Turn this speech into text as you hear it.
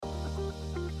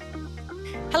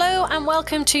Hello and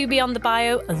welcome to Beyond the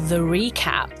Bio, the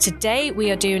recap. Today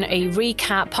we are doing a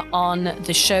recap on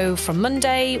the show from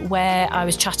Monday where I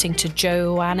was chatting to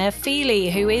Joanna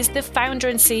Feely, who is the founder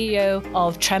and CEO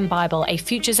of Trend Bible, a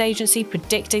futures agency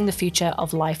predicting the future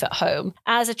of life at home.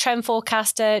 As a trend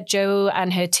forecaster, Jo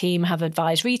and her team have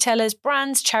advised retailers,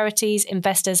 brands, charities,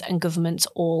 investors and governments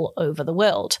all over the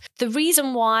world. The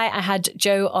reason why I had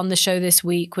Jo on the show this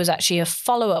week was actually a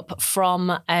follow-up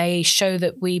from a show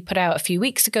that we put out a few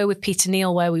weeks ago with Peter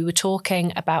Neal, where we were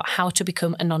talking about how to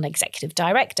become a non-executive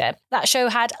director. That show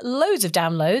had loads of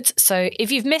downloads, so if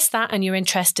you've missed that and you're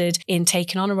interested in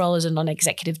taking on a role as a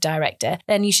non-executive director,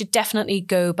 then you should definitely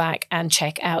go back and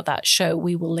check out that show.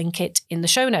 We will link it in the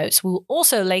show notes. We'll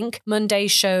also link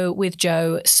Monday's show with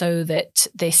Jo so that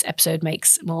this episode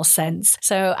makes more sense.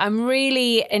 So I'm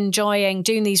really enjoying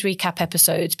doing these recap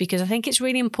episodes because I think it's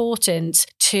really important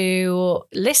to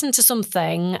listen to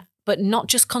something but not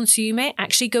just consume it,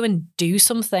 actually go and do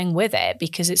something with it,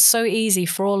 because it's so easy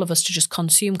for all of us to just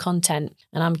consume content.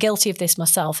 And I'm guilty of this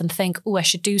myself and think, oh, I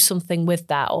should do something with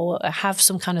that or have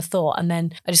some kind of thought. And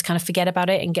then I just kind of forget about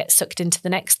it and get sucked into the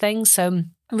next thing. So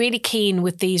I'm really keen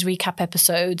with these recap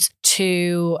episodes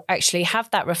to actually have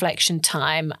that reflection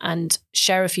time and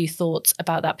share a few thoughts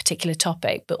about that particular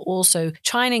topic, but also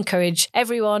try and encourage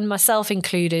everyone, myself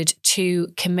included, to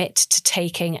commit to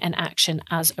taking an action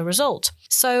as a result.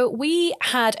 So we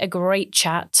had a great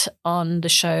chat on the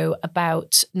show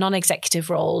about non-executive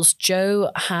roles.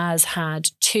 Jo has had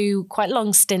two quite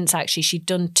long stints, actually. She'd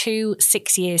done 2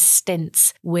 6-year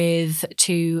stints with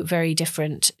 2 very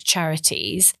different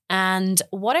charities. And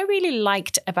what I really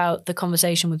liked about the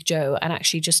conversation with Jo, and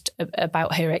actually just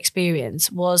about her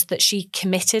experience, was that she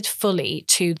committed fully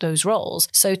to those roles.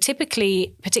 So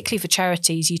typically, particularly for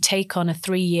charities, you take on a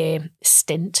 3-year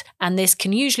stint, and this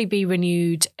can usually be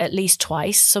renewed at least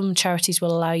twice. Some charities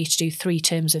will allow you to do 3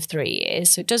 terms of 3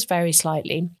 years, so it does vary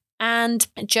slightly. And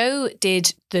Jo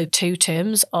did the 2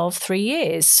 terms of 3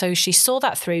 years. So she saw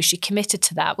that through, she committed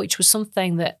to that, which was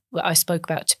something that I spoke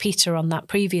about to Peter on that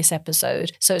previous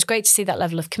episode. So it's great to see that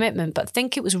level of commitment, but I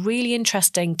think it was really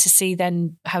interesting to see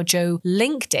then how Jo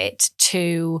linked it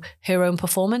to her own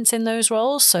performance in those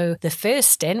roles. So the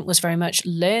first stint was very much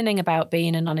learning about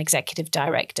being a non-executive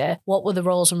director, what were the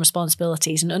roles and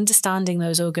responsibilities, and understanding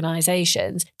those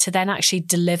organisations to then actually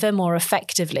deliver more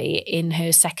effectively in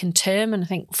her second term. And I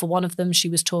think for one of them, she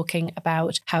was talking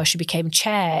about how she became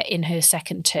chair in her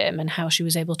second term and how she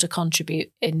was able to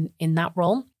contribute in that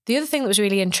role. The other thing that was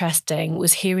really interesting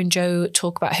was hearing Jo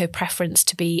talk about her preference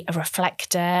to be a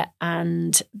reflector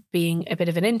and being a bit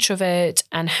of an introvert,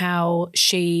 and how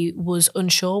she was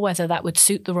unsure whether that would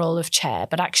suit the role of chair,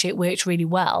 but actually it worked really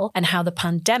well, and how the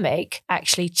pandemic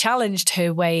actually challenged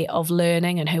her way of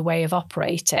learning and her way of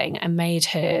operating and made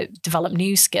her develop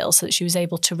new skills so that she was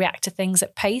able to react to things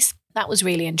at pace. That was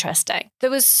really interesting. There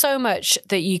was so much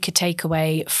that you could take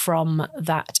away from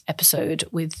that episode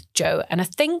with Jo. And I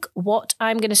think what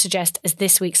I'm going to suggest as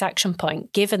this week's action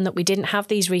point, given that we didn't have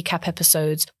these recap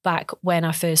episodes back when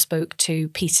I first spoke to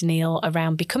Peter Neal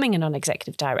around becoming a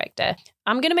non-executive director,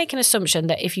 I'm going to make an assumption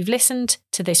that if you've listened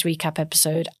to this recap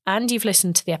episode and you've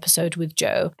listened to the episode with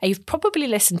Jo, and you've probably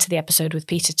listened to the episode with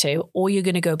Peter too, or you're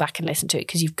going to go back and listen to it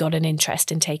because you've got an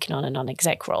interest in taking on a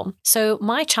non-exec role. So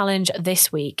my challenge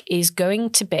this week is going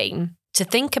to be to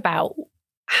think about,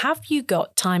 have you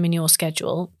got time in your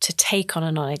schedule to take on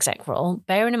a non-exec role,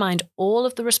 bearing in mind all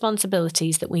of the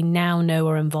responsibilities that we now know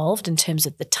are involved in terms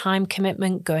of the time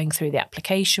commitment, going through the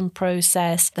application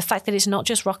process, the fact that it's not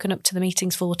just rocking up to the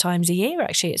meetings 4 times a year,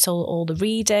 actually it's all the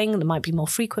reading, there might be more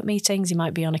frequent meetings, you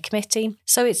might be on a committee.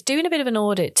 So it's doing a bit of an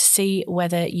audit to see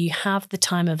whether you have the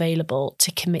time available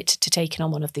to commit to taking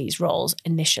on one of these roles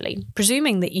initially.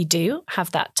 Presuming that you do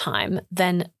have that time,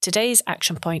 then today's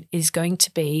action point is going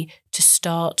to be to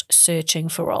start searching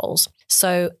for roles.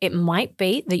 So it might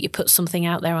be that you put something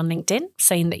out there on LinkedIn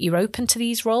saying that you're open to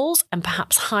these roles and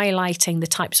perhaps highlighting the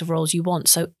types of roles you want.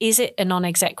 So is it a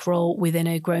non-exec role within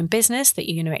a growing business that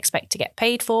you're going to expect to get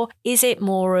paid for? Is it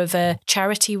more of a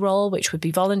charity role, which would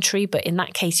be voluntary? But in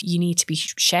that case, you need to be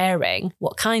sharing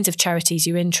what kinds of charities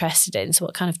you're interested in. So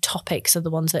what kind of topics are the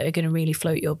ones that are going to really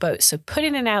float your boat? So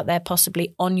putting it out there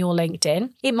possibly on your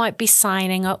LinkedIn. It might be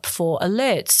signing up for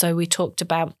alerts. So we talked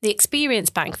about the Experience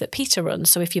Bank that Peter runs.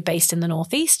 So if you're based in the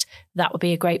Northeast, that would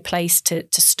be a great place to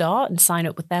start and sign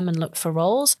up with them and look for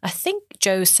roles. I think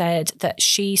Jo said that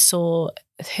she saw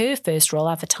her first role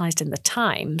advertised in the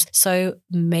Times. So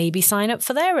maybe sign up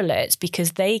for their alerts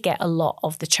because they get a lot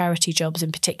of the charity jobs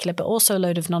in particular, but also a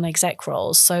load of non-exec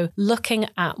roles. So looking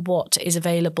at what is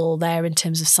available there in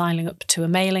terms of signing up to a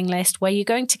mailing list where you're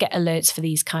going to get alerts for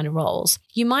these kind of roles.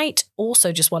 You might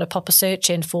also just want to pop a search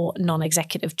in for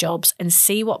non-executive jobs and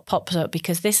see what pops up,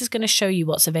 because this is going to show you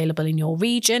what's available in your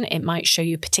region. It might show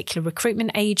you a particular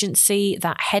recruitment agency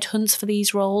that headhunts for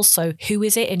these roles. So who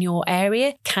is it in your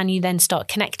area? Can you then start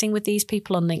connecting with these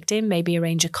people on LinkedIn? Maybe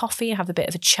arrange a coffee, have a bit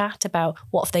of a chat about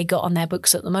what have they got on their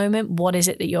books at the moment? What is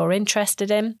it that you're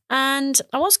interested in? And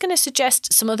I was going to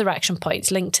suggest some other action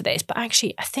points linked to this, but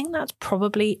actually I think that's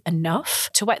probably enough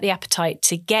to whet the appetite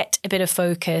to get a bit of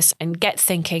focus and get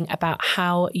thinking about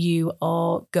how you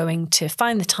are going to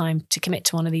find the time to commit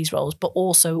to one of these roles, but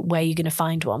also where you're going to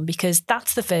find one, because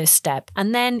that's the first step.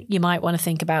 And then you might want to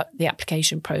think about the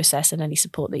application process and any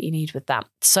support that you need with that.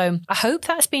 So I hope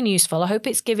that's been useful. I hope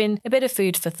it's given a bit of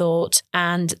food for thought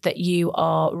and that you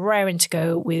are raring to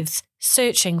go with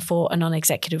searching for a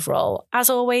non-executive role. As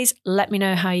always, let me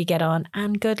know how you get on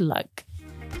and good luck.